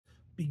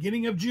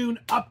Beginning of June,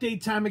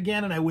 update time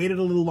again, and I waited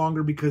a little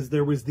longer because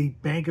there was the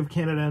Bank of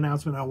Canada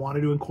announcement. I wanted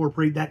to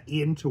incorporate that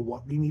into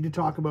what we need to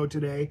talk about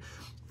today.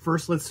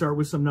 First, let's start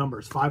with some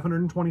numbers.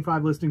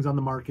 525 listings on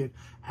the market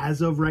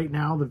as of right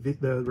now,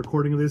 the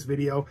recording of this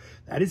video.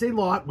 That is a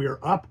lot. We are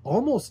up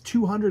almost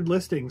 200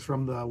 listings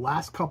from the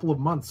last couple of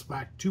months.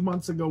 Back 2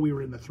 months ago, we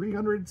were in the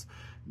 300s.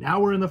 Now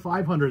we're in the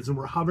 500s, and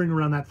we're hovering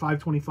around that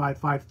 525,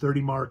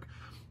 530 mark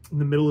in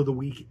the middle of the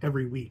week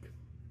every week.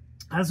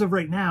 As of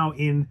right now,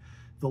 in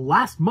the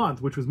last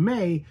month, which was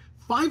May,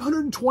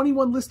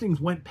 521 listings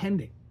went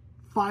pending.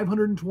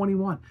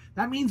 521.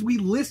 That means we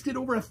listed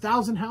over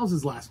 1,000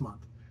 houses last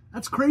month.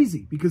 That's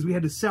crazy because we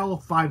had to sell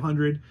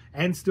 500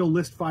 and still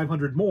list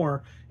 500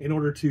 more in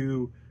order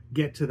to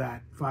get to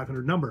that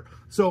 500 number.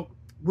 So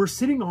we're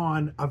sitting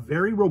on a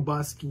very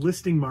robust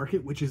listing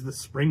market, which is the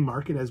spring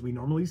market as we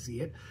normally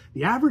see it.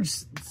 The average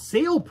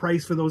sale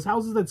price for those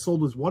houses that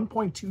sold was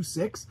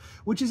 1.26,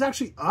 which is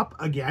actually up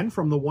again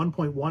from the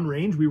 1.1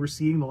 range we were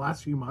seeing the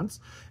last few months,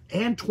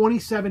 and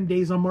 27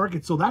 days on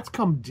market. So that's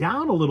come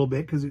down a little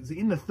bit because it was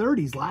in the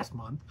 30s last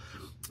month.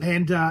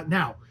 And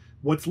now,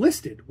 what's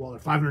listed? Well,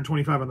 at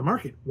 525 on the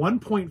market,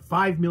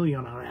 1.5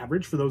 million on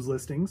average for those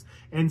listings,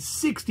 and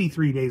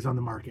 63 days on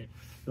the market.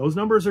 Those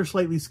numbers are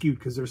slightly skewed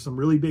because there's some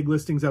really big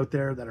listings out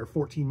there that are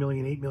 14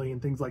 million, 8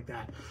 million, things like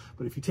that.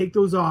 But if you take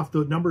those off,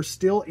 the number's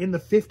still in the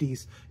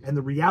 50s, and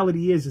the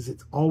reality is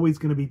it's always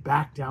going to be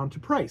back down to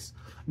price.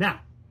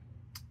 Now,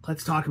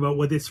 let's talk about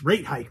what this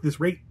rate hike, this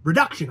rate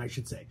reduction, I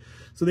should say.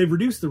 So they've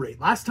reduced the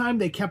rate. Last time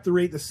they kept the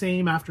rate the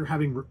same after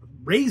having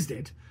raised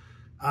it.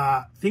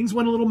 Things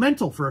went a little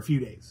mental for a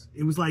few days.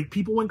 It was like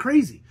people went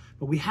crazy.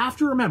 But we have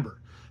to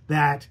remember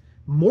that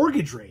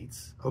mortgage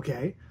rates,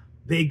 okay,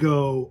 they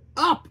go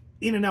up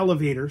in an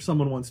elevator,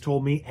 someone once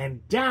told me,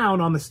 and down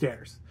on the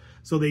stairs.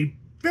 So they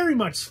very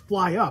much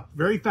fly up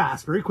very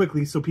fast, very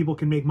quickly, so people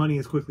can make money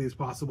as quickly as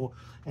possible,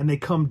 and they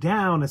come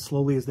down as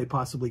slowly as they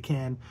possibly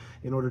can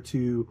in order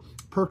to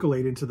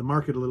percolate into the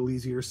market a little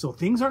easier. So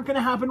things aren't going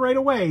to happen right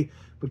away,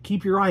 but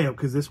keep your eye out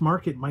because this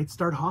market might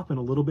start hopping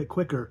a little bit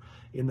quicker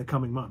in the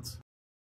coming months.